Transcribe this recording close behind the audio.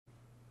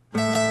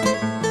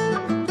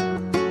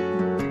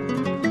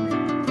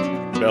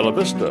Bella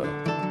Vista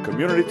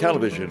Community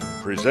Television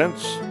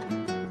presents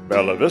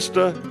Bella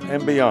Vista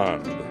and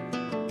Beyond.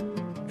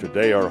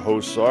 Today our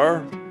hosts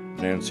are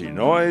Nancy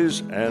Noyes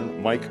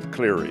and Mike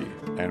Cleary,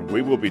 and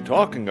we will be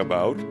talking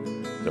about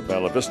the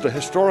Bella Vista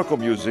Historical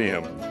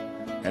Museum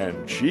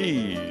and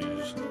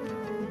cheese.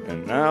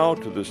 And now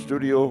to the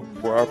studio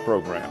for our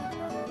program.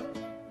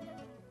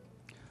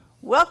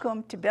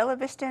 Welcome to Bella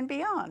Vista and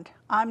Beyond.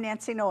 I'm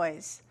Nancy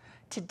Noyes.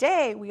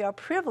 Today we are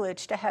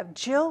privileged to have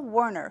Jill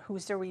Werner,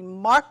 who's a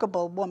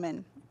remarkable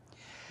woman.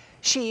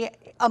 She,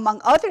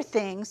 among other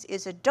things,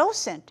 is a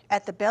docent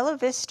at the Bella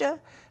Vista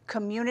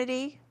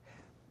Community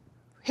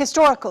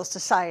Historical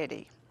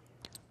Society.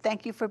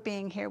 Thank you for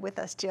being here with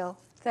us, Jill.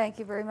 Thank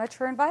you very much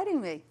for inviting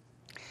me.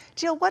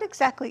 Jill, what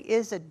exactly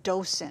is a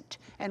docent,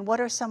 and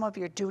what are some of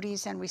your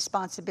duties and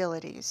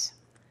responsibilities?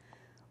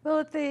 Well,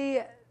 at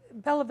the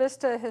Bella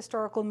Vista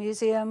Historical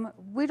Museum,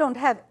 we don't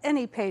have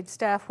any paid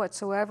staff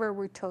whatsoever.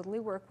 We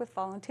totally work with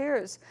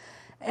volunteers.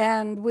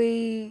 And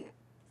we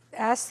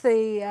ask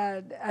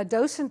a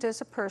docent is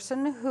a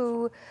person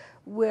who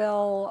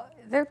will,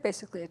 they're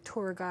basically a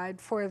tour guide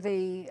for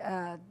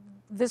the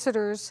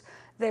visitors.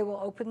 They will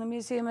open the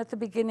museum at the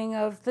beginning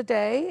of the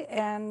day,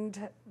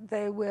 and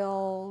they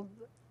will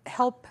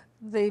help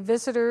the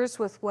visitors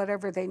with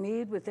whatever they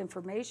need, with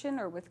information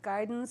or with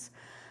guidance.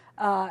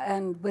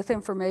 And with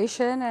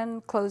information,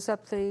 and close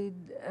up the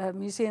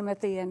museum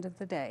at the end of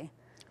the day.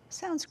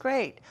 Sounds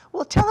great.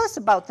 Well, tell us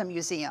about the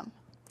museum.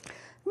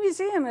 The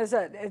museum is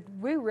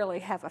we really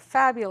have a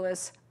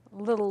fabulous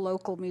little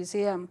local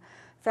museum.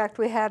 In fact,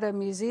 we had a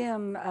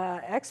museum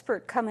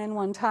expert come in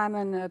one time,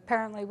 and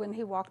apparently when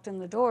he walked in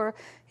the door,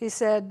 he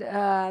said,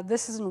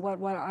 this isn't what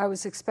I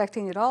was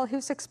expecting at all. He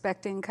was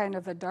expecting kind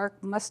of a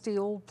dark, musty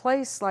old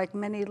place like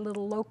many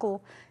little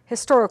local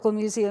historical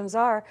museums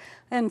are.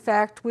 In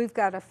fact, we've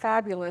got a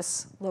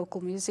fabulous local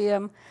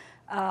museum.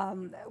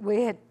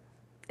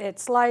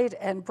 It's light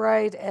and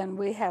bright, and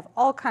we have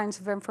all kinds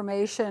of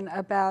information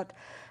about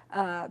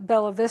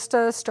Bella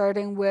Vista,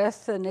 starting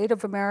with the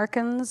Native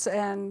Americans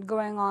and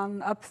going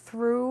on up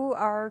through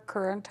our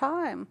current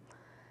time.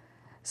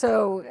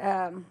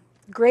 So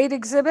great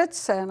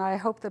exhibits, and I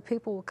hope that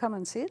people will come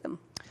and see them.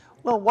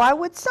 Well, why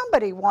would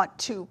somebody want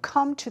to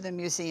come to the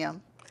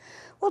museum?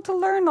 Well, to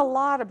learn a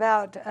lot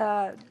about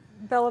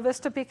Bella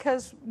Vista,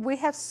 because we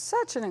have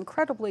such an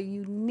incredibly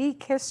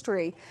unique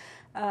history.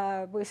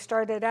 We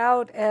started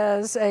out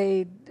as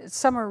a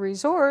summer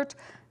resort,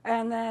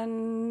 and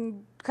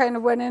then kind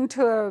of went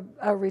into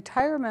a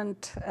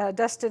retirement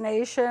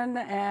destination,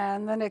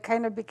 and then it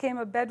kind of became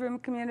a bedroom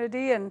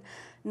community, and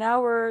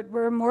now we're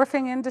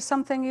morphing into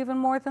something even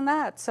more than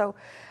that. So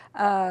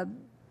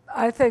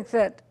I think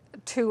that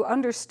to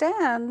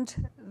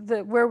understand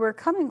where we're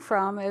coming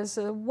from is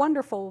a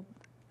wonderful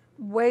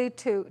way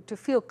to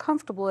feel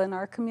comfortable in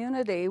our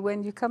community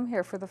when you come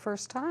here for the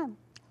first time.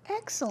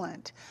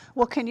 Excellent.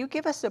 Well, can you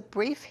give us a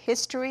brief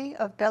history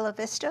of Bella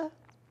Vista?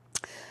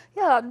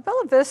 Yeah,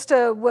 Bella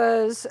Vista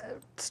was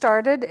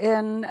started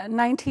in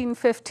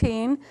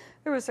 1915.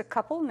 There was a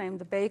couple named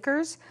the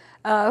Bakers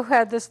who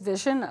had this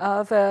vision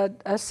of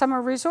a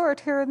summer resort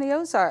here in the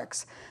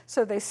Ozarks.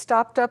 So they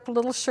stopped up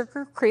Little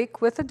Sugar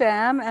Creek with a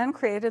dam and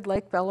created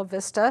Lake Bella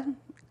Vista.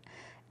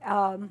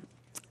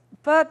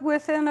 But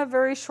within a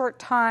very short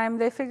time,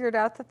 they figured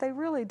out that they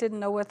really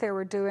didn't know what they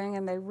were doing,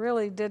 and they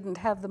really didn't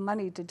have the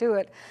money to do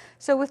it.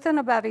 So within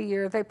about a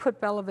year, they put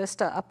Bella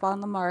Vista up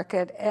on the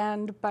market,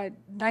 and by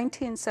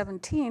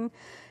 1917,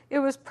 it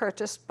was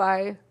purchased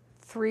by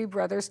three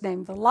brothers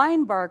named the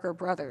Linebarger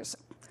brothers.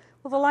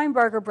 Well, the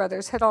Linebarger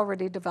brothers had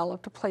already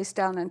developed a place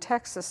down in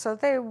Texas, so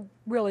they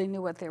really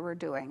knew what they were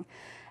doing.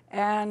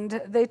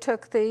 And they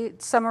took the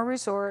summer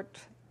resort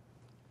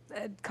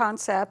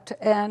concept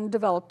and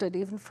developed it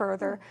even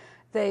further.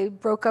 They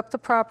broke up the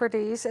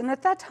properties, and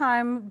at that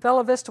time,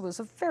 Bella Vista was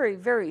a very,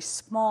 very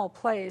small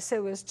place.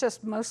 It was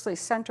just mostly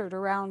centered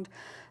around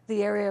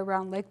the area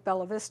around Lake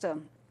Bella Vista.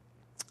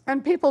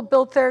 And people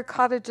built their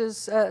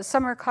cottages,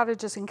 summer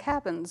cottages and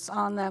cabins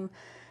on them,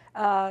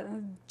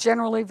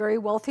 generally very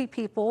wealthy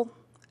people.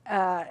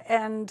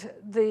 And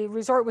the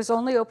resort was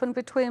only open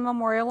between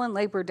Memorial and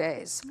Labor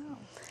Days,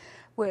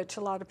 which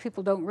a lot of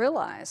people don't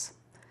realize.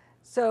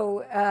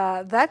 So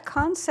that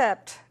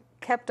concept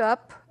kept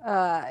up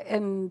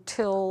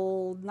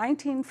until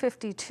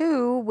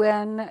 1952,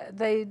 when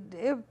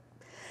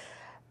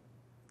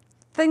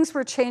things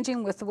were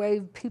changing with the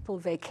way people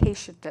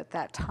vacationed at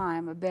that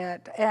time a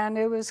bit, and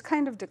it was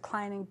kind of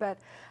declining. But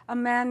a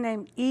man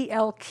named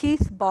E.L.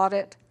 Keith bought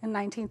it in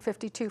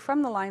 1952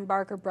 from the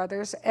Linebarger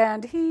brothers,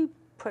 and he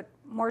put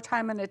more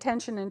time and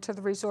attention into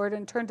the resort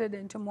and turned it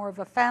into more of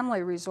a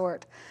family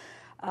resort.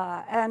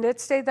 And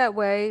it stayed that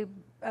way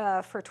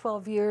for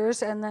 12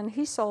 years, and then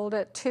he sold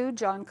it to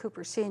John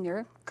Cooper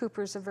Sr.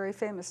 Cooper's a very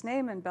famous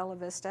name in Bella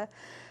Vista,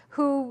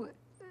 who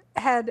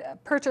had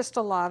purchased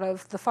a lot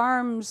of the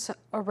farms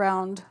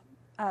around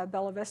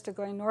Bella Vista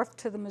going north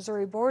to the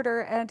Missouri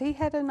border, and he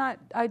had an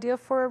idea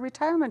for a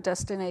retirement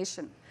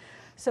destination.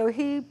 So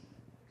he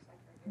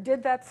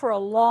did that for a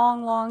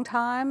long, long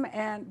time,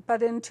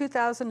 but in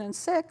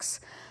 2006,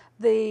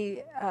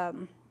 the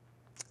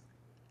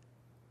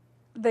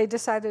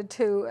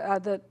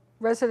the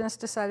residents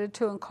decided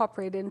to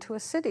incorporate into a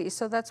city.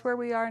 So that's where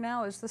we are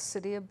now, is the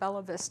city of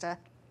Bella Vista.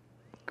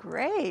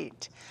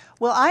 Great.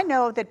 Well, I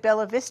know that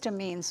Bella Vista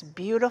means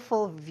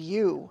beautiful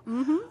view.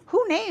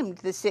 Who named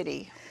the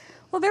city?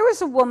 Well, there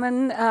was a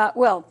woman,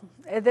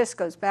 this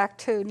goes back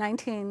to the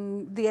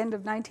end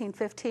of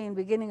 1915,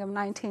 beginning of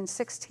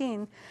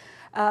 1916.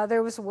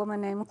 There was a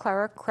woman named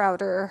Clara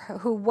Crowder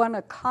who won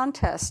a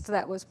contest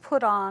that was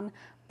put on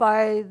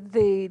by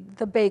the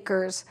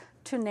bakers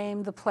to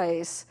name the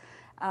place.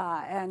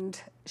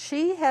 And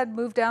she had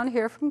moved down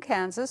here from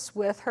Kansas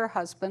with her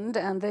husband,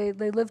 and they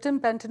lived in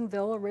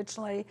Bentonville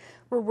originally,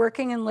 were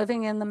working and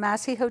living in the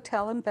Massey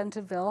Hotel in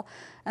Bentonville,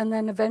 and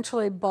then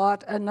eventually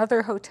bought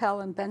another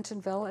hotel in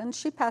Bentonville, and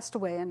she passed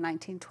away in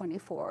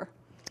 1924.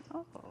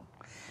 Oh.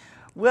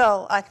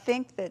 Well, I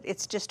think that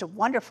it's just a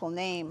wonderful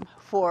name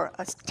for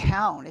a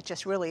town. It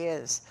just really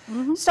is.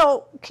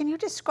 So can you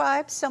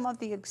describe some of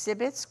the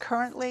exhibits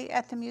currently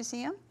at the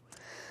museum?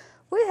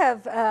 We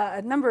have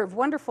a number of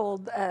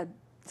wonderful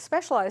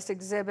specialized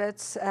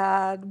exhibits.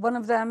 One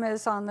of them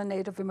is on the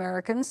Native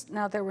Americans.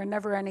 Now, there were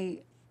never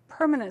any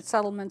permanent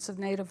settlements of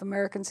Native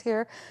Americans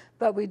here,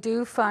 but we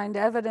do find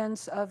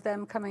evidence of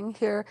them coming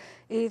here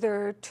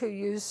either to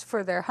use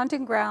for their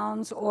hunting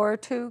grounds or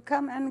to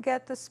come and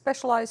get the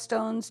specialized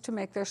stones to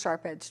make their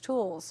sharp-edged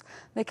tools.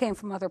 They came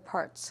from other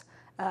parts,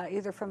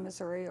 either from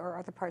Missouri or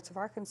other parts of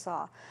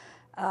Arkansas.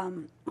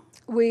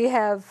 We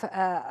have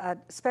a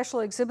special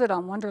exhibit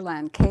on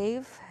Wonderland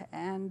Cave,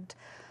 and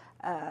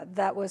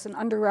that was an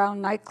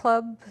underground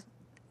nightclub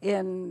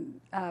in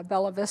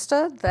Bella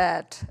Vista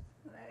that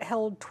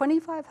held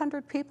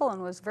 2,500 people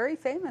and was very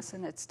famous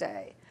in its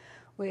day.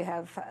 We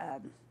have,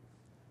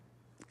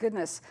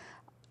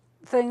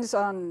 things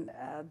on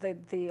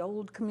the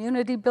old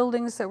community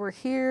buildings that were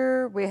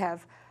here. We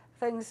have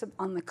things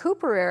on the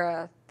Cooper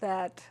era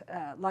that,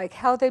 like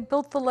how they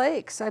built the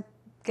lakes. I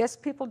guess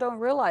people don't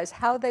realize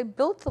how they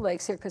built the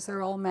lakes here because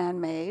they're all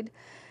man-made.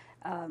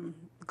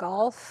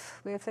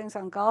 Golf, we have things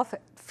on golf.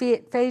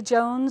 Fay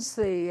Jones,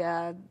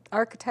 the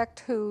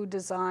architect who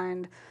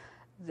designed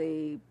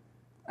the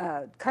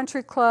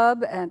country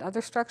club and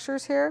other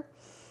structures here.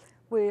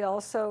 We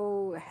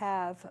also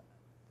have,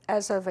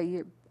 as of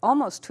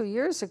almost 2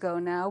 years ago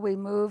now, we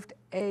moved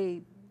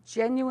a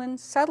genuine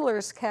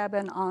settler's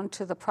cabin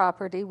onto the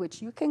property,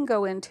 which you can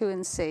go into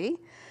and see.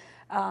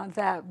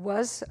 That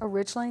was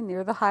originally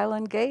near the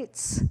Highland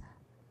Gates.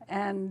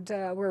 And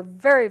we're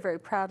very, very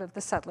proud of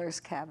the settler's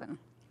cabin.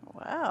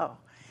 Wow.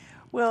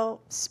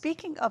 Well,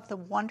 speaking of the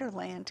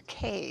Wonderland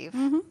Cave,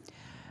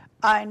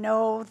 I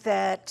know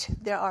that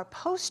there are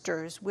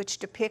posters which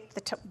depict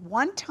the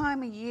one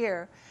time a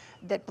year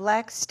that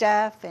black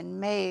staff and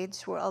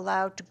maids were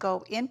allowed to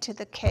go into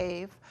the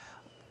cave,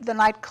 the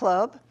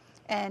nightclub,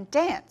 and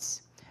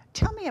dance.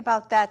 Tell me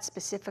about that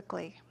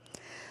specifically.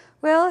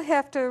 Well, you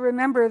have to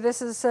remember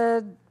this is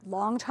a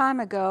long time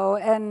ago,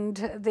 and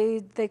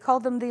they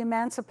called them the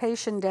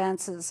Emancipation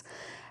Dances.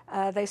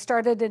 They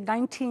started in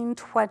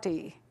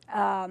 1920,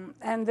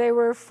 and they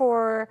were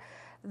for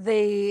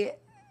the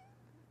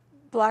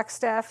black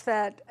staff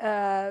that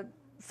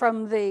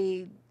from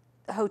the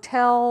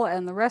hotel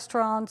and the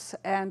restaurants,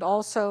 and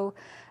also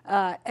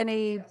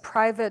any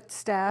private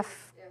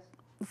staff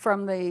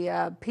from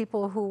the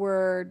people who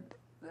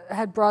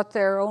had brought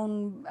their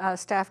own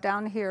staff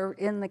down here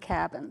in the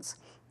cabins.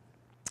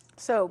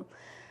 So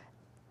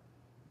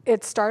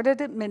it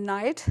started at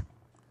midnight,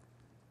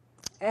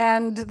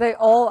 and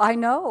I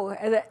know,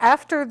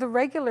 after the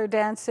regular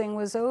dancing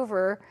was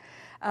over,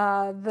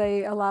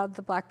 they allowed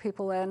the black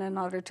people in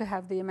order to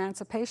have the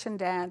Emancipation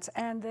Dance,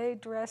 and they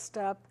dressed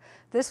up.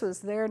 This was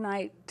their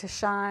night to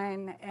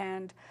shine,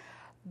 and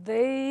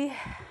they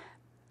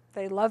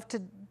loved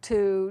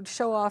to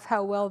show off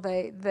how well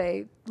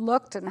they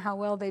looked and how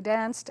well they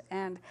danced,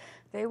 and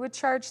they would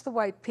charge the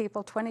white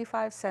people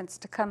 25 cents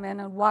to come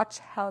in and watch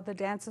how the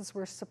dances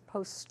were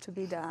supposed to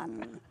be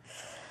done.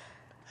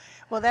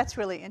 Well, that's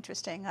really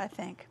interesting, I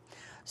think.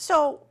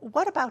 So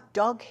what about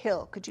Dug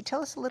Hill? Could you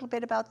tell us a little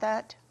bit about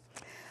that?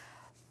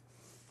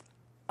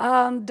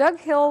 Dug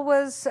Hill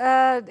was,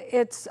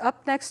 it's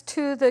up next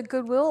to the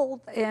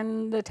Goodwill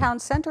in the town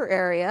center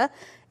area.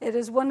 It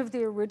is one of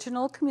the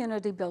original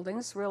community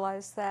buildings.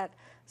 Realize that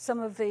some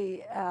of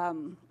the,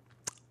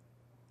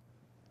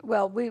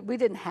 we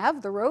didn't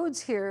have the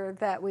roads here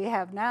that we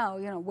have now,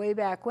 way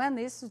back when.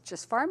 These were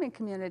just farming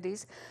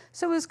communities.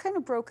 So it was kind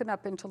of broken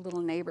up into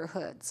little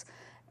neighborhoods.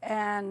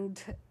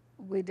 And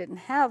we didn't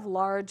have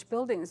large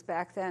buildings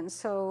back then,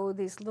 so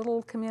these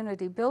little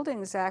community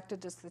buildings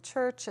acted as the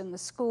church and the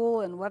school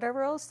and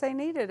whatever else they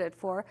needed it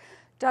for.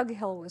 Dug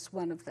Hill was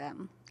one of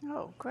them.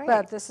 Oh, great.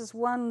 But this is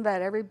one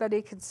that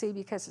everybody can see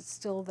because it's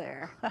still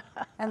there.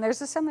 And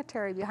there's a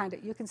cemetery behind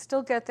it. You can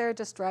still get there,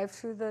 just drive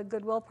through the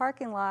Goodwill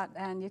parking lot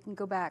and you can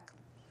go back.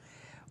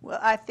 Well,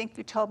 I think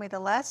you told me the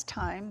last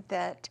time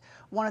that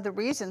one of the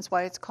reasons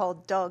why it's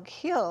called Dug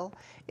Hill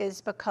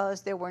is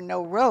because there were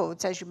no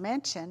roads, as you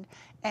mentioned,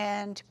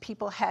 and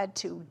people had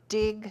to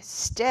dig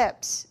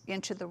steps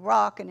into the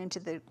rock and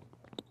into the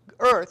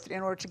earth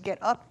in order to get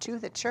up to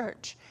the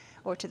church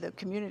or to the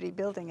community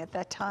building at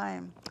that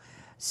time.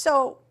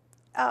 So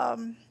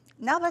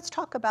now let's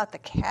talk about the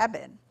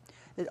cabin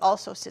that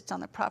also sits on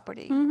the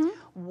property.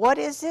 What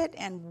is it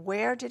and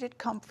where did it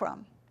come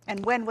from?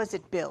 And when was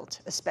it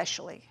built,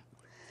 especially?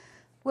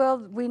 Well,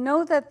 we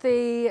know that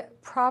the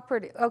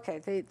property,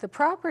 the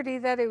property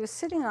that it was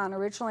sitting on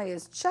originally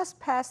is just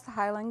past the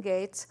Highland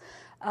Gates.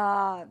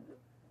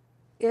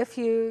 If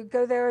you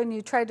go there and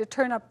you try to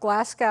turn up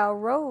Glasgow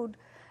Road,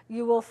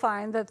 you will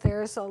find that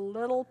there's a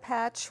little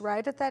patch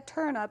right at that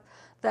turn up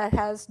that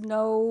has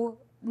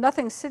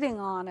nothing sitting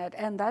on it,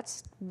 and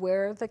that's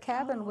where the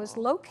cabin was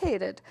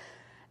located.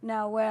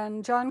 Now,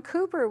 when John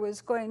Cooper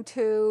was going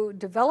to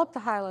develop the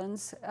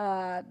Highlands,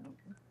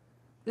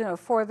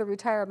 for the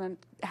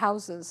retirement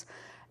houses,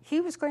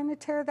 he was going to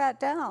tear that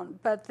down.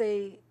 But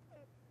the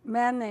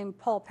man named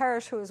Paul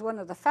Parrish, who was one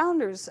of the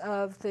founders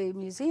of the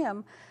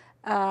museum,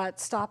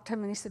 stopped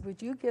him and he said,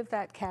 "Would you give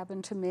that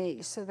cabin to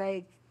me?" So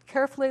they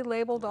carefully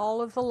labeled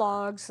all of the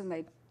logs and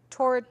they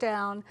tore it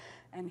down,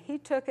 and he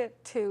took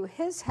it to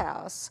his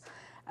house,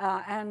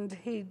 and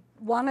he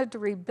wanted to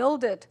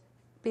rebuild it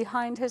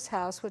behind his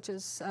house, which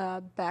is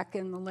back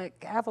in the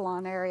Lake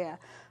Avalon area.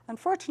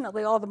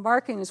 Unfortunately, all the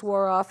markings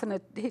wore off, and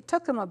it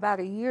took him about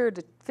a year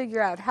to figure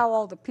out how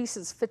all the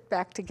pieces fit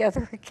back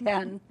together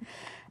again.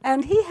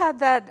 And he had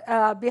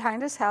that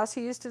behind his house.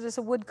 He used it as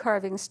a wood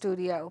carving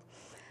studio.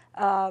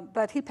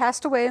 But he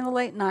passed away in the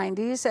late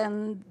 90s,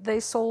 and they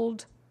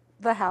sold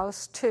the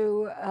house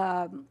to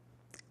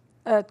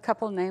a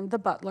couple named the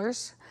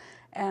Butlers.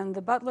 And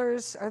the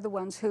Butlers are the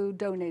ones who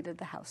donated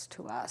the house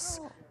to us.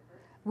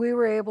 We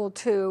were able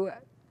to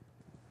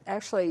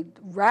actually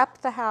wrap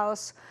the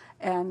house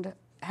and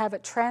have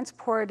it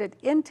transported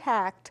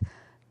intact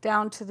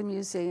down to the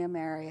museum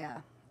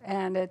area.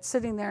 And it's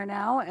sitting there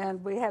now,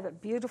 and we have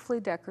it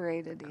beautifully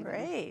decorated.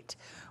 Great.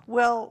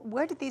 Well,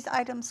 where did these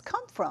items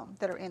come from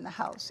that are in the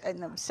house, in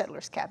the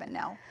settler's cabin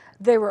now?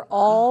 They were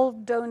all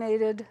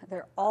donated.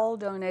 They're all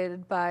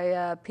donated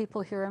by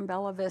people here in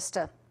Bella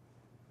Vista.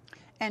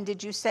 And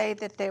did you say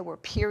that there were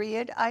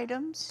period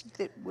items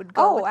that would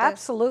go with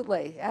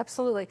absolutely,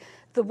 absolutely.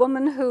 The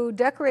woman who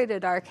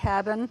decorated our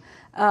cabin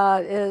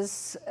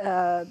is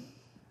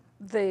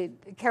the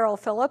Carol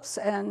Phillips,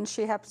 and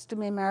she happens to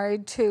be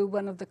married to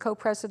one of the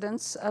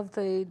co-presidents of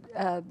the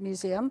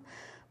museum.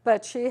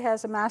 But she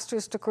has a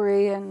master's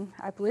degree in,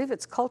 I believe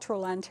it's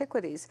cultural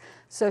antiquities.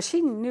 So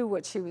she knew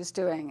what she was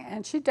doing,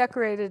 and she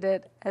decorated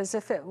it as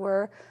if it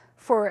were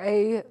for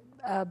a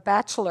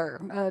bachelor,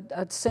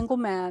 a single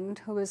man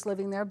who is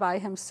living there by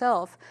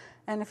himself.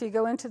 And if you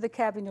go into the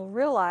cabin, you'll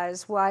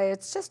realize why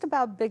it's just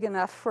about big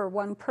enough for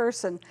one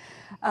person,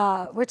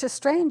 which is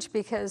strange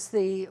because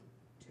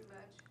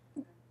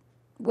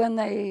when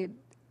they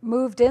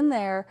moved in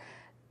there,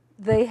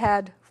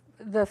 the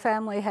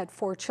family had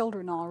 4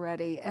 children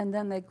already, and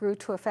then they grew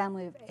to a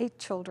family of 8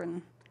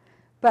 children.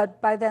 But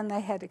by then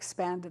they had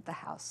expanded the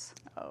house.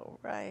 Oh,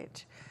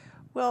 right.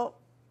 Well,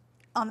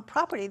 on the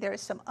property, there is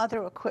some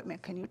other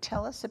equipment. Can you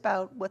tell us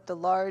about what the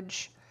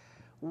large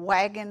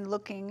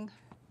wagon-looking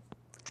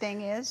thing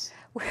is?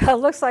 Well,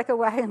 it looks like a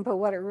wagon, but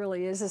what it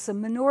really is a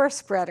manure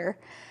spreader.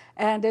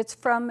 And it's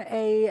from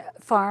a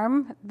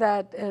farm,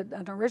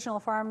 an original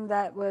farm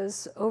that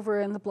was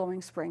over in the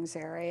Blowing Springs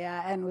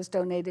area and was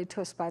donated to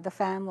us by the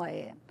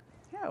family.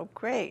 Oh,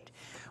 great.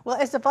 Well,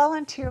 as a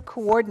volunteer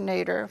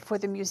coordinator for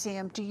the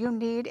museum, do you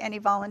need any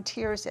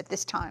volunteers at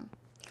this time?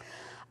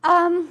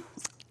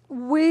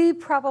 We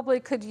probably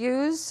could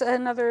use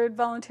another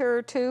volunteer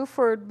or two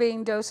for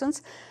being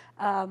docents.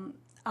 I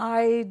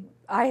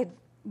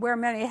wear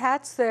many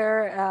hats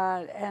there,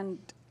 and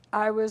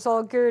I was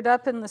all geared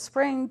up in the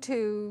spring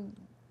to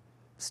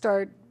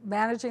start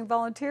managing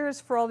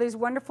volunteers for all these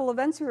wonderful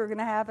events we were going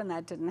to have, and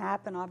that didn't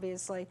happen,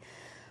 obviously.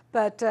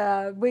 But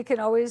we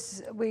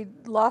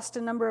lost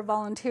a number of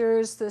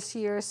volunteers this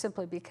year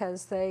simply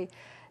because they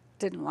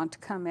didn't want to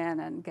come in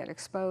and get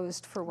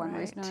exposed for one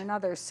reason or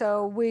another.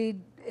 So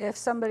if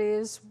somebody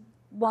is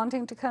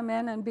wanting to come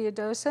in and be a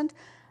docent,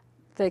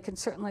 they can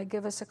certainly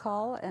give us a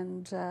call,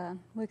 and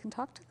we can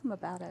talk to them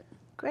about it.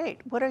 Great.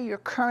 What are your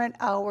current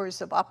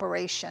hours of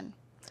operation?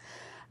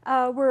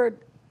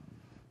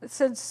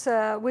 Since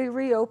we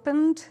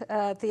reopened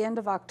at the end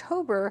of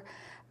October,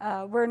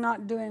 we're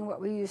not doing what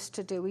we used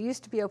to do. We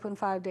used to be open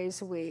 5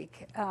 days a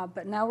week,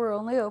 but now we're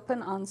only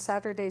open on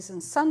Saturdays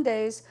and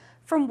Sundays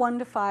from 1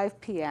 to 5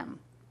 p.m.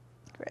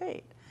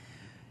 Great.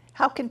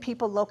 How can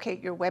people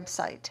locate your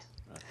website?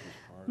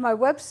 My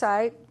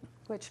website,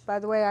 which by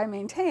the way I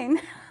maintain,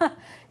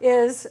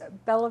 is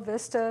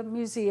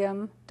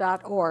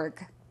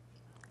bellavistamuseum.org.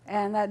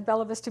 And that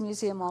Bella Vista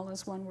Museum all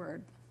is one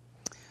word.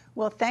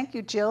 Well, thank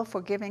you, Jill,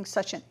 for giving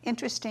such an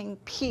interesting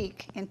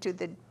peek into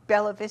the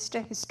Bella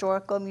Vista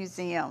Historical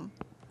Museum.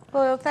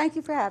 Well, thank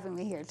you for having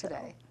me here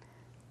today.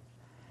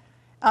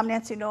 I'm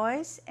Nancy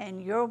Noyes,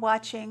 and you're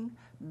watching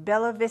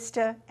Bella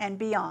Vista and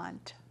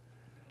Beyond.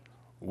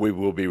 We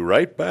will be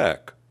right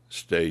back.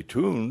 Stay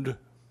tuned.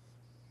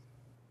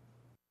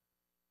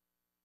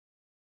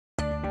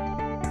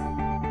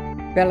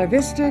 Bella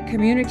Vista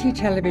Community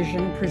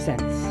Television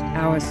presents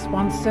our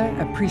sponsor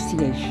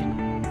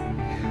appreciation.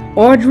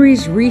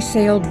 Audrey's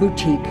Resale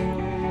Boutique,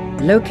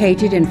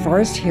 located in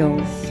Forest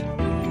Hills.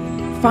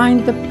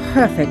 Find the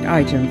perfect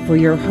item for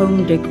your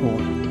home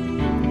decor.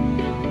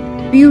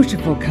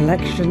 Beautiful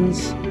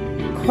collections,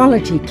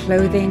 quality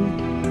clothing,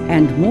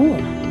 and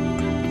more.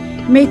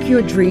 Make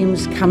your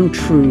dreams come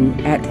true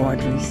at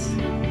Audrey's.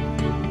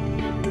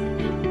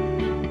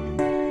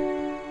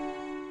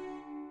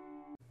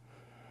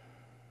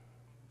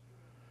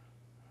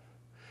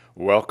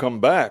 Welcome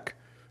back.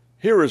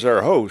 Here is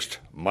our host,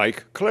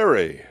 Mike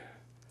Cleary.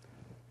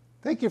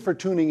 Thank you for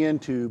tuning in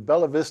to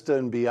Bella Vista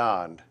and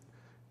Beyond,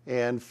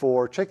 and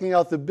for checking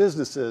out the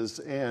businesses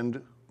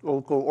and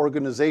local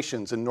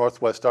organizations in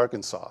Northwest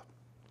Arkansas.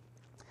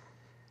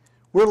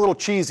 We're a little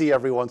cheesy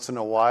every once in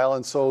a while,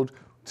 and so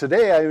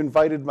today I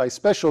invited my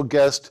special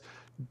guest,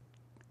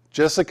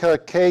 Jessica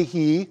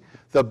Keahey,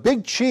 the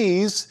Big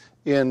Cheese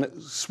in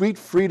Sweet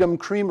Freedom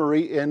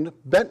Creamery in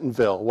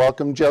Bentonville.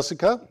 Welcome,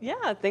 Jessica.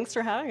 Yeah, thanks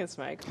for having us,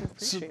 Mike. I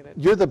appreciate it.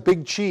 You're the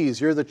Big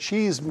Cheese. You're the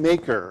cheese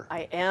maker.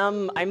 I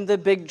am. I'm the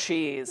big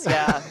cheese.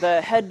 Yeah,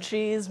 the head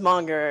cheese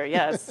monger.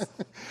 Yes.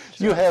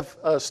 You have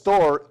a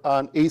store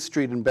on 8th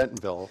Street in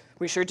Bentonville.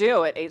 We sure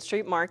do at 8th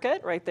Street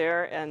Market, right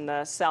there in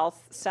the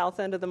south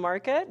end of the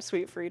market.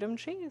 Sweet Freedom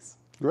Cheese.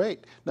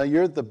 Great. Now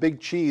you're the Big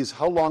Cheese.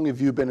 How long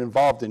have you been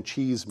involved in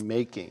cheese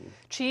making?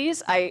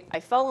 Cheese, I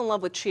fell in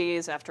love with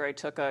cheese after I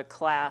took a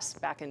class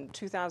back in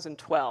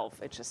 2012.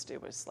 It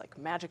was like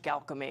magic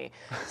alchemy,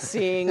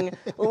 seeing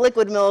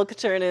liquid milk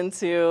turn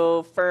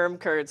into firm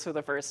curds for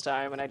the first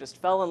time, and I just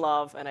fell in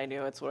love, and I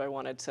knew it's what I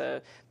wanted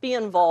to be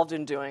involved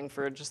in doing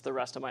for just the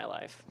rest of my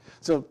life.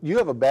 So you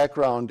have a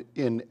background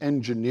in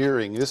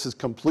engineering. This is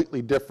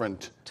completely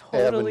different.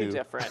 Totally avenue.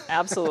 different,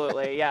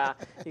 absolutely, yeah.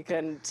 You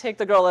can take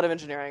the girl out of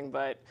engineering,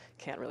 but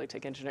can't really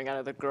take engineering out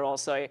of the girl.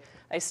 So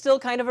I still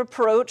kind of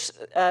approach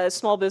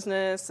small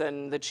business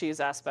and the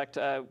cheese aspect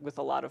with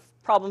a lot of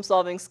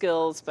problem-solving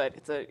skills, but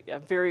it's a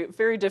very,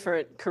 very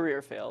different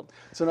career field.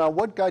 So now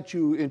what got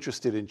you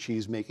interested in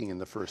cheese making in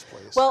the first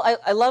place? Well,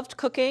 I loved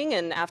cooking,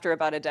 and after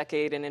about a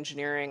decade in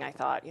engineering, I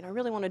thought, I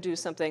really want to do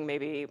something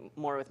maybe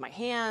more with my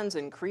hands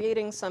and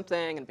creating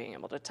something and being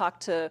able to talk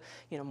to,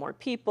 more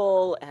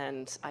people,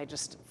 and I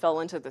just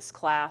fell into this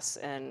class,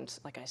 and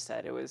like I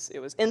said, it was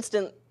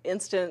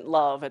instant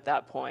love at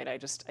that point.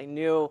 I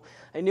knew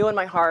in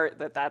my heart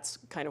that that's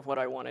kind of what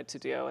I wanted to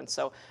do, and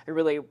so I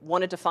really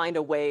wanted to find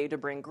a way to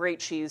bring great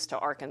cheese to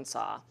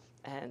Arkansas,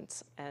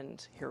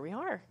 and here we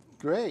are.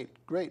 Great.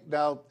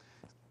 Now,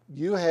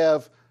 you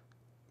have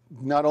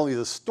not only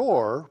the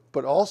store,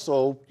 but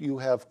also you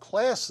have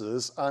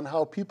classes on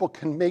how people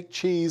can make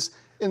cheese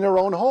in their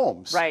own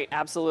homes. Right,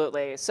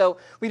 absolutely. So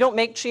we don't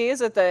make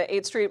cheese at the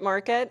 8th Street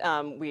Market.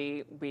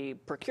 We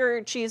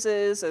procure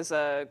cheeses as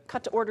a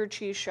cut-to-order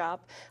cheese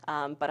shop,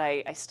 but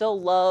I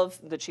still love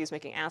the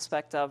cheese-making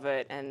aspect of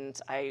it,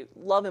 and I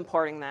love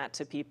imparting that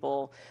to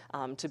people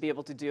to be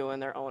able to do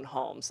in their own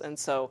homes. And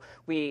so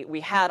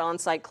we had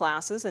on-site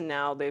classes, and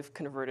now they've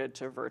converted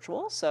to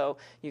virtual. So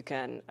you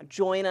can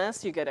join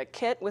us. You get a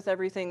kit with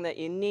everything that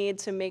you need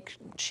to make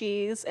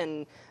cheese,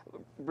 and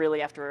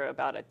really after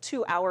about a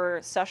 2-hour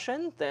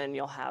session, then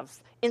you'll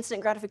have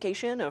instant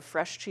gratification of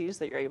fresh cheese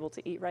that you're able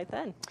to eat right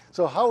then.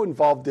 So how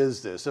involved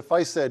is this? If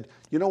I said,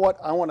 you know what,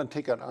 I want to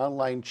take an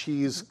online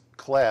cheese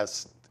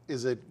class,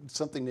 is it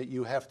something that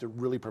you have to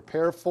really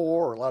prepare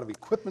for, or a lot of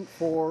equipment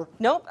for?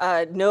 Nope,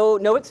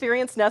 no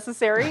experience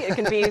necessary. It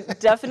can be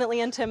definitely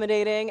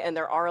intimidating, and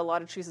there are a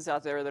lot of cheeses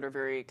out there that are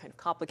very kind of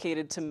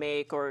complicated to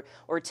make, or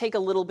take a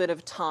little bit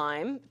of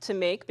time to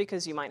make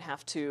because you might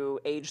have to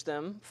age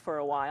them for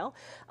a while.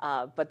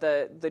 But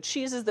the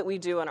cheeses that we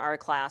do in our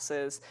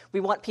classes,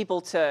 we want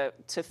people to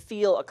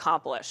feel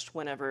accomplished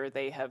whenever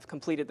they have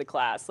completed the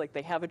class, like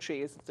they have a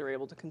cheese that they're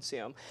able to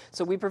consume.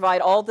 So we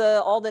provide all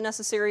the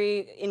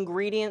necessary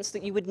ingredients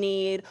that you would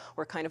need,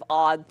 or kind of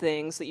odd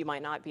things that you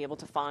might not be able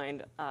to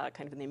find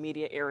kind of in the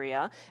immediate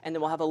area. And then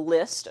we'll have a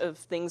list of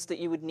things that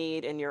you would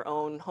need in your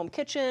own home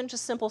kitchen,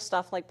 just simple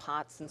stuff like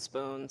pots and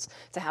spoons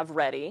to have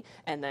ready.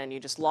 And then you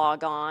just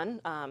log on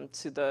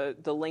to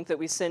the link that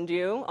we send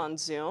you on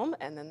Zoom,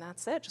 and then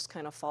that's it. Just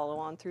kind of follow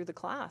on through the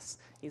class.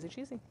 Easy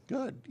cheesy.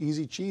 Good,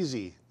 easy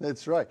cheesy,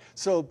 that's right.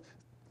 So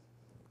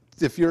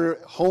if you're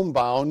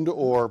homebound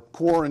or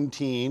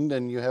quarantined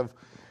and you have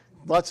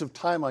lots of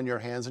time on your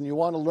hands and you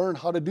want to learn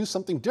how to do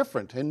something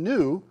different and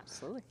new,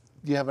 Absolutely.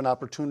 You have an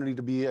opportunity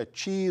to be a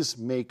cheese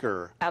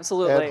maker.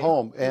 Absolutely. At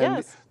home. And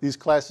yes. These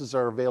classes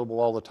are available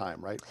all the time,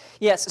 right?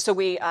 Yes, so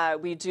we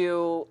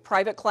do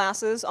private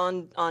classes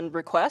on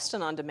request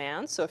and on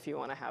demand. So if you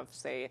want to have,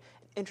 say,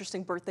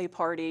 interesting birthday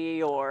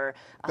party or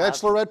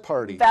Bachelorette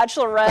party.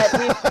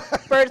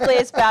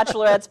 Birthdays,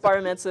 bachelorettes, bar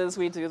mitzvahs,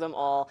 we do them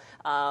all,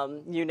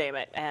 you name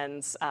it,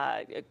 and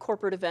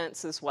corporate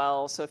events as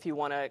well. So if you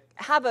want to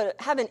have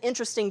an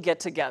interesting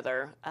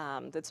get-together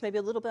that's maybe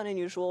a little bit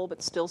unusual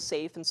but still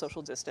safe and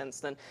social distance,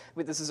 then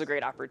this is a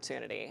great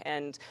opportunity.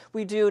 And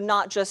we do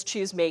not just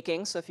cheese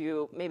making, so if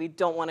you maybe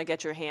don't want to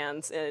get your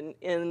hands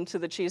into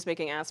the cheese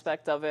making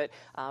aspect of it,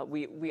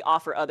 we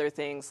offer other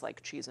things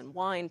like cheese and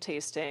wine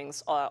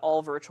tastings,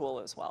 all virtual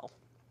as well.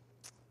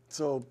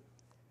 So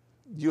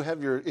you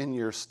have in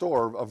your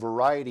store a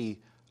variety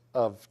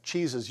of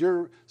cheeses.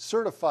 You're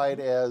certified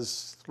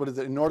as, what is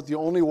it, the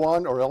only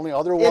one or only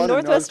other one? In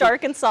Northwest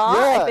Arkansas,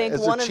 yeah, I think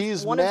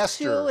as one of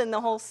two in the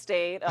whole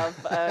state of,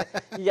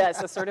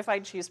 yes, a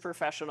certified cheese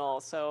professional.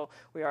 So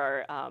we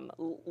are I'm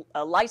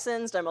a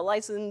licensed,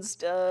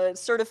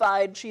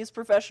 certified cheese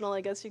professional,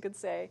 I guess you could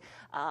say.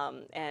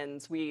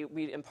 And we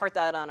impart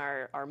that on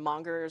our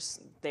mongers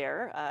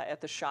there at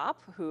the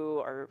shop who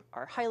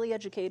are highly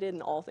educated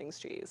in all things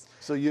cheese.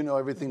 So you know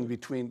everything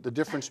the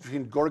difference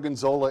between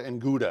Gorgonzola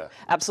and Gouda.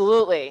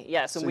 Absolutely,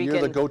 yes. And so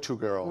you're the go-to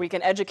girl. We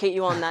can educate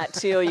you on that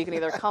too. You can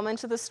either come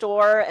into the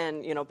store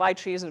and buy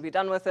cheese and be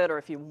done with it, or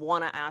if you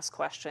want to ask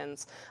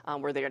questions,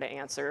 we're there to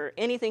answer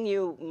anything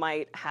you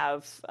might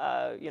have,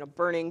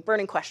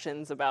 burning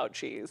questions about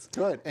cheese.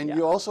 Good. And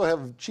you also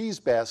have cheese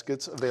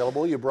baskets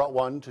available. You brought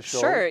one to show.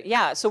 Sure.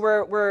 Yeah.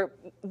 So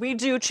we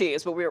do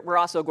cheese, but we're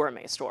also a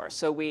gourmet store.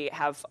 So we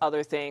have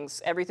other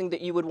things, everything that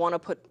you would want to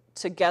put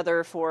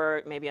together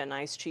for maybe a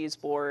nice cheese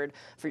board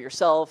for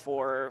yourself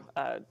or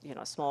a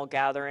small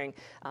gathering.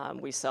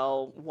 We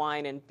sell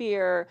wine and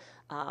beer,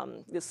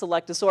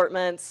 select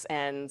assortments,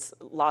 and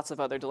lots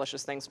of other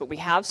delicious things. But we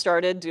have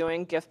started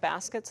doing gift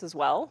baskets as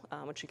well,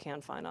 which you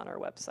can find on our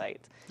website.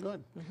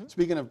 Good.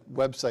 Speaking of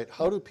website,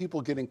 how do people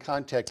get in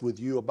contact with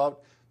you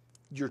about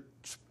your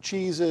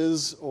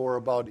cheeses or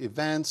about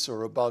events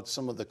or about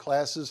some of the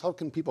classes? How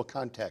can people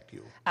contact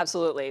you?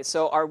 Absolutely.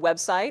 So our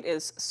website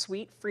is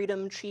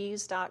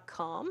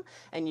sweetfreedomcheese.com,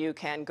 and you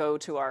can go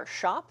to our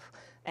shop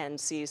and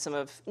see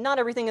not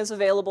everything is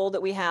available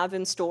that we have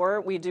in store.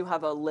 We do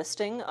have a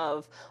listing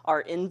of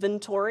our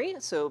inventory,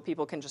 so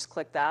people can just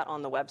click that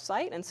on the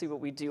website and see what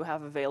we do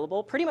have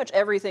available. Pretty much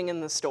everything in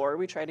the store.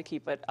 We try to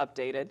keep it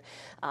updated,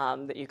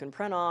 that you can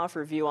print off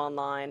or view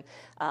online.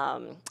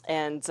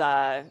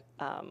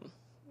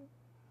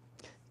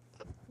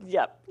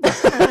 Yep.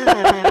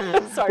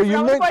 Sorry,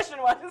 what the question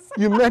was.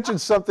 You mentioned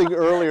something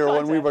earlier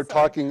when we were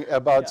talking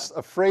about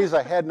a phrase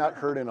I had not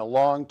heard in a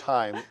long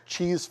time,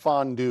 cheese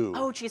fondue.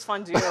 Oh, cheese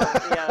fondue.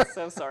 Yes,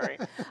 so sorry.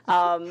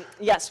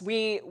 Yes,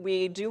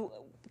 we do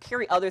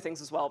carry other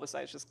things as well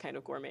besides just kind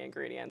of gourmet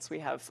ingredients. We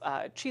have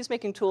cheese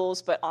making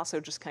tools, but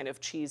also just kind of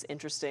cheese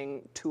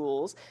interesting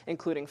tools,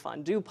 including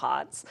fondue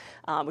pots,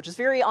 which is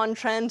very on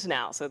trend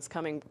now. So it's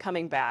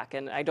coming back,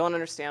 and I don't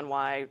understand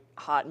why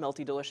hot,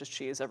 melty, delicious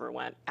cheese ever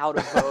went out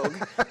of vogue,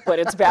 but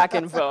it's back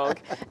in vogue.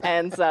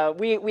 And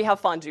we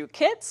have fondue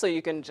kits, so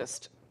you can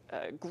just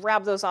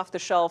grab those off the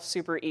shelf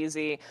super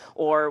easy,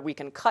 or we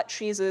can cut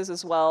cheeses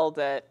as well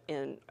that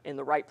in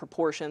the right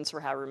proportions for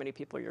however many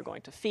people you're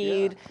going to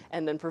feed,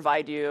 and then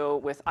provide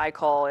you with, I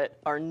call it,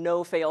 our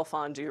no-fail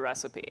fondue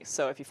recipe.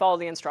 So if you follow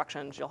the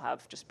instructions, you'll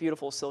have just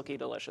beautiful, silky,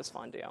 delicious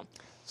fondue.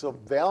 So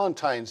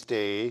Valentine's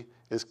Day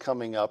is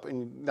coming up,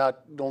 and not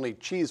only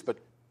cheese, but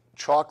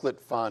chocolate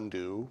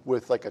fondue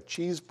with like a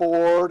cheese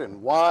board and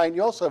wine.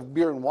 You also have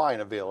beer and wine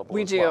available.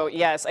 We do,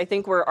 yes. I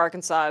think we're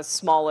Arkansas's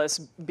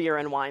smallest beer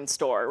and wine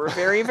store. We're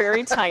very,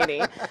 very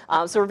tiny.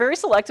 So we're very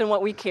select in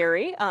what we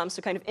carry.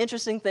 So kind of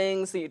interesting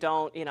things that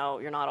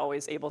you're not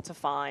always able to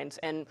find.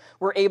 And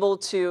we're able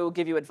to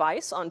give you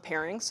advice on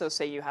pairing. So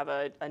say you have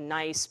a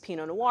nice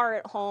Pinot Noir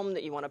at home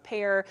that you want to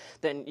pair,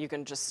 then you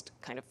can just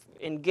kind of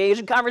engage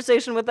in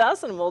conversation with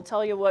us and we'll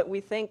tell you what we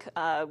think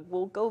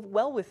will go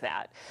well with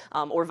that.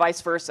 Or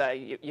vice versa.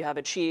 You have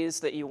a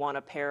cheese that you want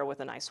to pair with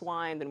a nice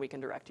wine, then we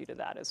can direct you to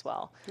that as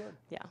well. Good.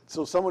 Yeah.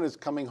 So someone is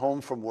coming home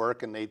from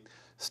work and they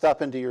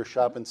stop into your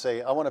shop and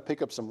say, I want to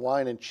pick up some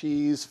wine and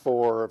cheese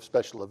for a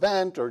special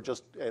event or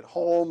just at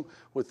home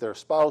with their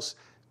spouse.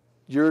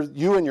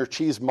 You and your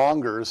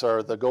cheesemongers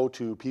are the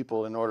go-to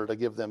people in order to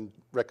give them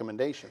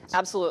recommendations.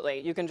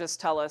 Absolutely. You can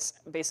just tell us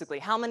basically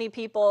how many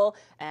people,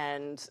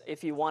 and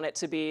if you want it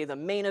to be the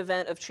main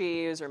event of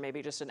cheese or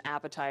maybe just an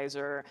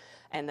appetizer,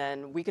 and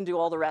then we can do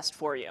all the rest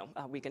for you.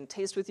 We can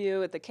taste with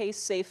you at the case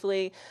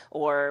safely,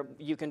 or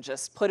you can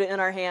just put it in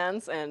our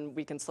hands and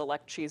we can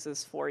select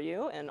cheeses for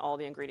you and all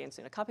the ingredients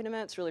and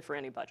accompaniments, really for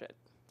any budget.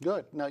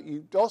 Good. Now,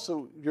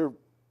 you're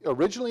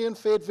originally in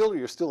Fayetteville, or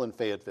you're still in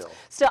Fayetteville?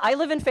 Still, I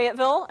live in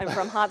Fayetteville. I'm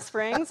from Hot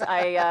Springs.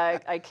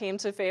 I came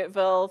to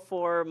Fayetteville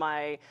for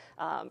my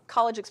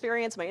college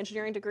experience, my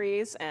engineering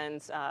degrees,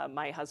 and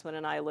my husband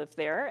and I live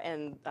there.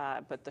 And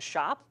but the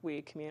shop,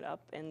 we commute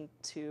up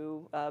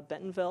into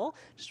Bentonville,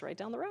 just right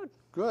down the road.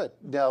 Good.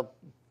 Now,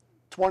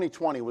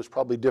 2020 was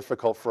probably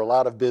difficult for a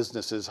lot of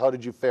businesses. How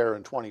did you fare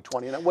in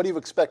 2020? And what do you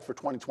expect for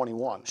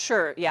 2021?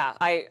 Sure, yeah.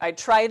 I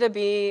try to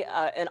be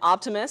an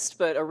optimist,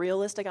 but a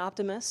realistic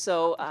optimist.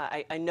 So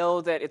I know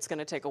that it's going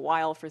to take a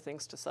while for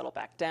things to settle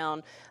back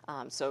down.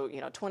 So,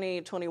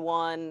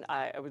 2021,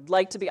 I would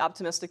like to be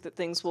optimistic that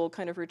things will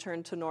kind of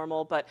return to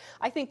normal, but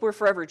I think we're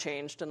forever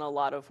changed in a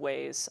lot of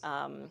ways.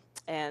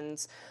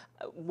 And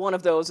one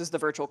of those is the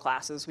virtual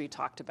classes we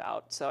talked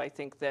about. So I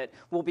think that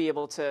we'll be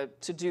able to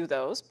do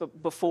those.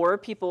 But before,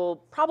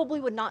 people probably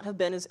would not have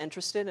been as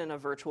interested in a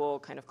virtual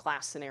kind of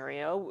class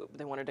scenario.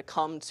 They wanted to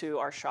come to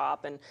our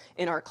shop and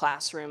in our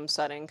classroom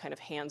setting, kind of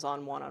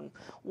hands-on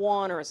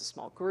one-on-one or as a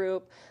small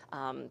group.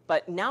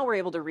 But now we're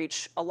able to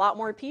reach a lot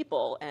more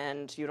people,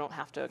 and you don't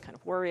have to kind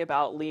of worry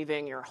about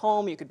leaving your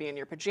home. You could be in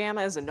your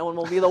pajamas and no one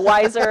will be the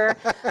wiser.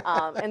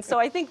 And so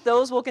I think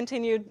those will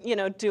continue,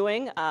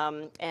 doing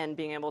and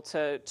being able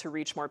to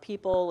reach more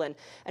people and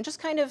just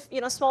kind of,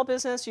 small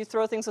business, you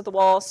throw things at the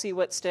wall, see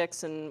what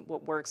sticks and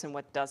what works and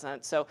what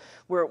doesn't. So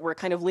we're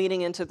kind of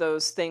leaning into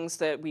those things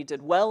that we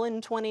did well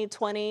in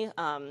 2020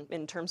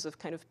 in terms of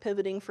kind of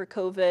pivoting for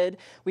COVID.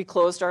 We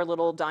closed our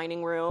little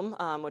dining room,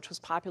 which was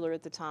popular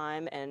at the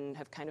time, and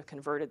have kind of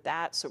converted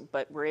that. So,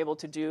 but we're able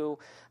to do,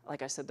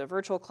 like I said, the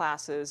virtual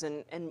classes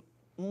and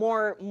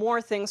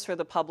more things for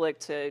the public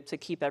to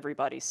keep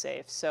everybody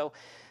safe. So,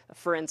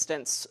 for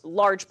instance,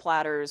 large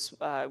platters,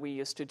 we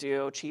used to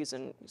do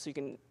so you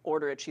can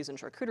order a cheese and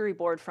charcuterie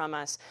board from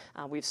us.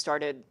 We've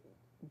started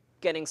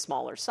getting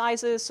smaller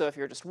sizes, so if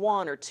you're just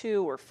 1 or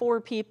 2 or 4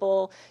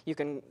 people, you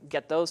can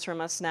get those from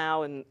us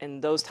now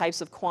in those types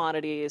of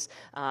quantities.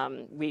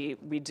 We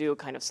do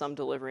kind of some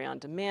delivery on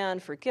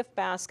demand for gift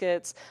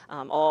baskets,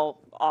 all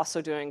also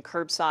doing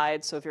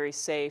curbside, so very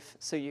safe.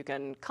 So you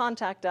can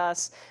contact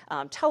us,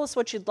 tell us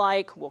what you'd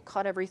like, we'll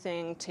cut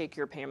everything, take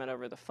your payment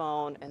over the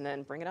phone, and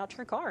then bring it out to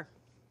your car.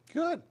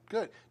 Good,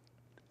 good.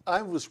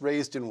 I was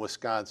raised in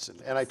Wisconsin,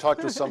 and I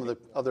talked to some of the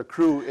other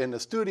crew in the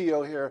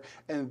studio here,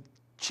 and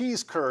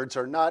cheese curds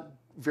are not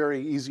very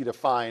easy to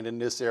find in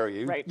this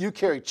area. Right. You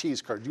carry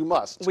cheese curds, you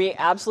must. We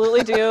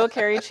absolutely do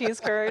carry cheese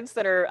curds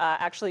that are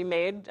actually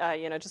made,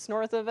 just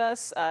north of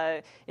us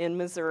in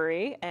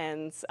Missouri.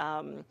 And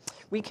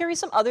we carry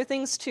some other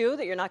things too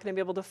that you're not going to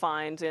be able to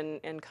find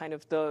in kind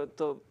of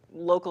the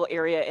local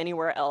area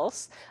anywhere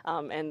else.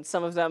 And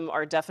some of them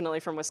are definitely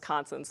from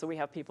Wisconsin. So we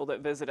have people that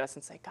visit us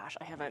and say, gosh,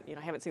 I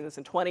haven't seen this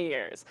in 20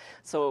 years.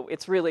 So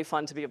it's really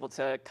fun to be able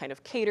to kind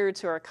of cater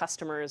to our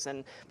customers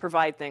and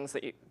provide things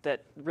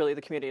that really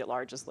the community at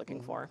large is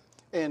looking for.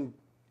 And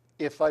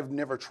if I've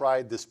never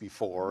tried this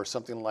before or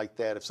something like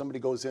that, if somebody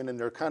goes in and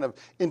they're kind of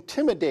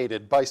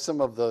intimidated by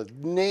some of the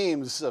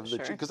names of the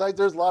cheese, because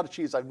there's a lot of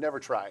cheese I've never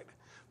tried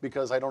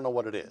because I don't know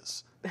what it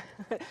is.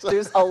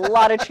 There's a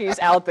lot of cheese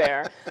out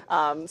there,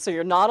 so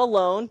you're not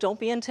alone. Don't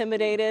be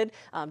intimidated.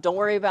 Don't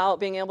worry about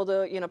being able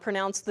to,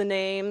 pronounce the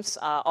names.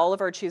 All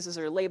of our cheeses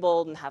are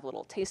labeled and have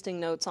little tasting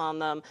notes on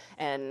them,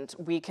 and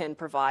we can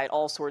provide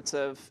all sorts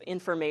of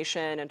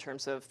information in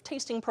terms of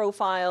tasting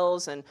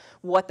profiles and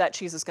what that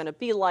cheese is going to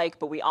be like.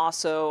 But we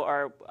also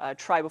are a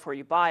try before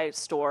you buy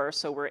store,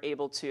 so we're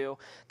able to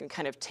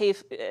kind of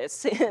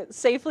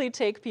safely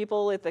take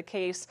people at the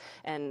case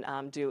and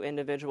do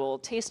individual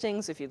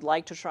tastings if you'd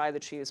like to try the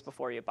cheese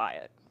before you buy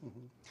it.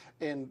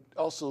 Mm-hmm. And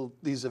also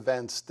these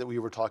events that we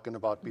were talking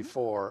about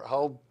before,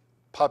 how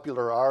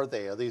popular are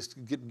they? Are these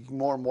getting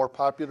more and more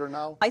popular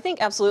now? I think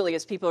absolutely,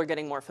 as people are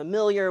getting more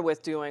familiar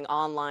with doing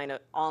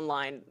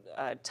online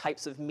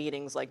types of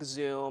meetings like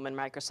Zoom and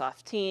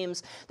Microsoft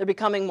Teams, they're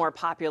becoming more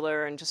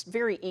popular and just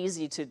very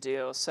easy to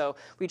do. So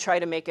we try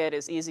to make it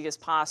as easy as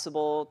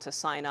possible to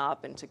sign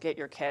up and to get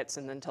your kits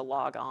and then to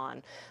log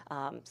on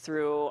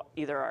through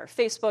either our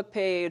Facebook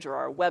page or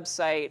our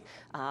website.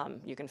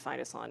 You can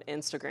find us on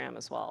Instagram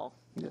as well.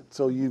 Yeah,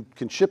 so you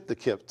can ship the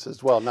kits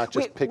as well, not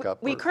just pick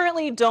up. We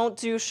currently don't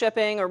do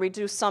shipping, or we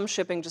do some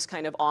shipping just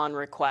kind of on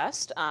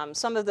request.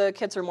 Some of the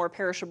kits are more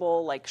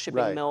perishable, like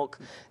shipping milk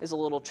is a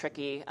little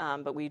tricky,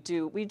 but we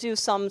do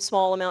some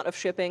small amount of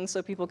shipping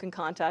so people can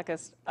contact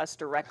us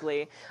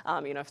directly,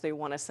 if they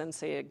want to send,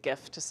 say, a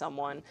gift to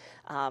someone.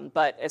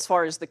 But as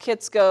far as the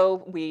kits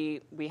go,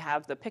 we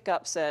have the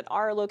pickups at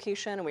our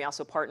location, and we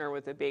also partner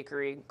with a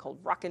bakery called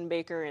Rockin'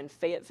 Baker in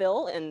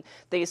Fayetteville, and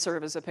they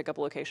serve as a pickup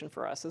location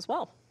for us as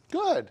well.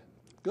 Good,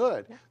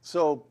 good. Yeah.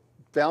 So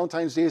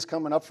Valentine's Day is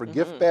coming up for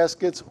gift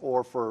baskets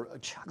or for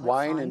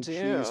wine and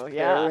cheese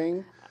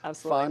pairing,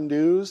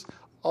 fondues,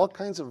 all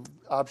kinds of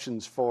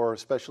options for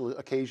special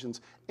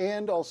occasions,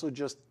 and also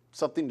just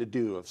something to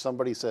do. If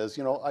somebody says,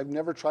 I've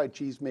never tried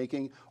cheese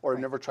making or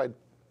I've never tried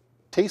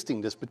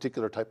tasting this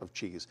particular type of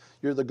cheese,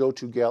 you're the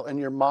go-to gal, and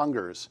you're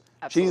mongers.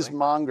 Absolutely. Cheese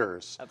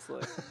mongers.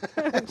 Absolutely.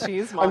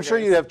 Cheese mongers. I'm sure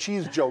you have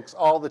cheese jokes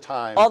all the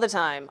time. All the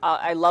time.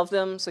 I love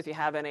them, so if you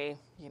have any,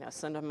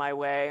 send them my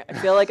way. I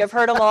feel like I've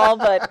heard them all,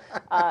 but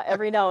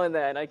every now and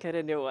then I get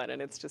a new one,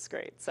 and it's just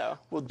great. So.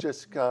 Well,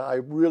 Jessica, I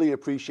really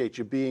appreciate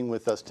you being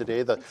with us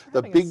today.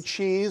 The big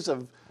cheese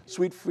of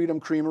Sweet Freedom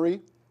Creamery,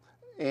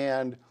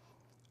 and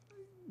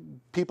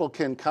people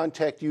can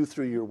contact you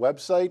through your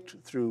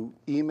website, through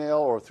email,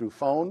 or through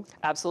phone.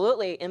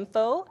 Absolutely.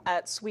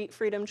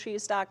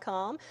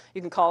 info@sweetfreedomcheese.com.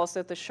 You can call us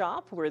at the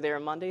shop. We're there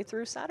Monday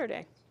through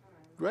Saturday.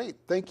 Great,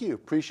 thank you.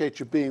 Appreciate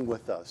you being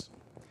with us.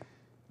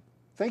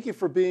 Thank you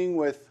for being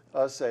with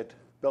us at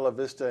Bella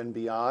Vista and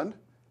Beyond,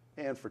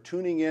 and for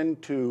tuning in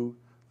to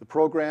the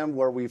program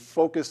where we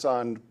focus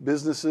on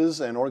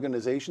businesses and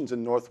organizations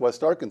in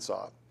Northwest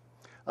Arkansas.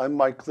 I'm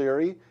Mike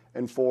Cleary,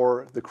 and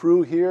for the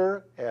crew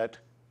here at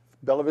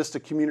Bella Vista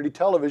Community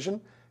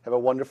Television, have a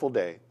wonderful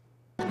day.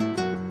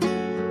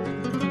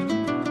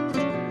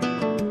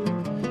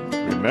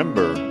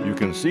 Remember, you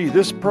can see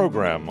this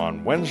program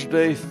on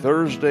Wednesday,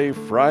 Thursday,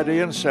 Friday,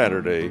 and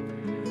Saturday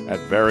at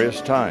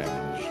various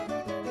times.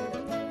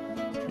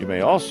 You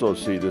may also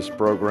see this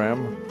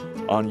program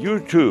on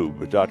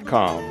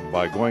YouTube.com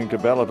by going to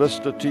Bella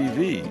Vista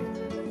TV.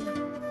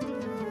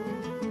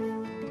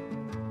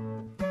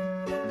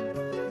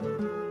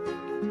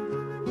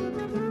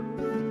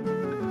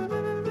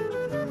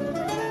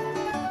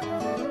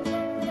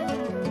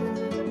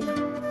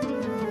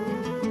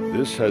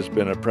 This has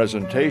been a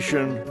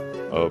presentation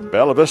of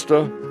Bella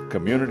Vista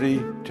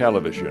Community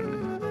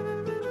Television.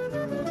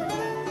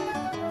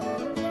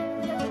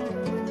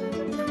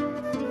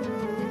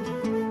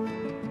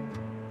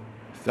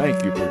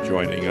 Thank you for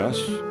joining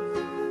us.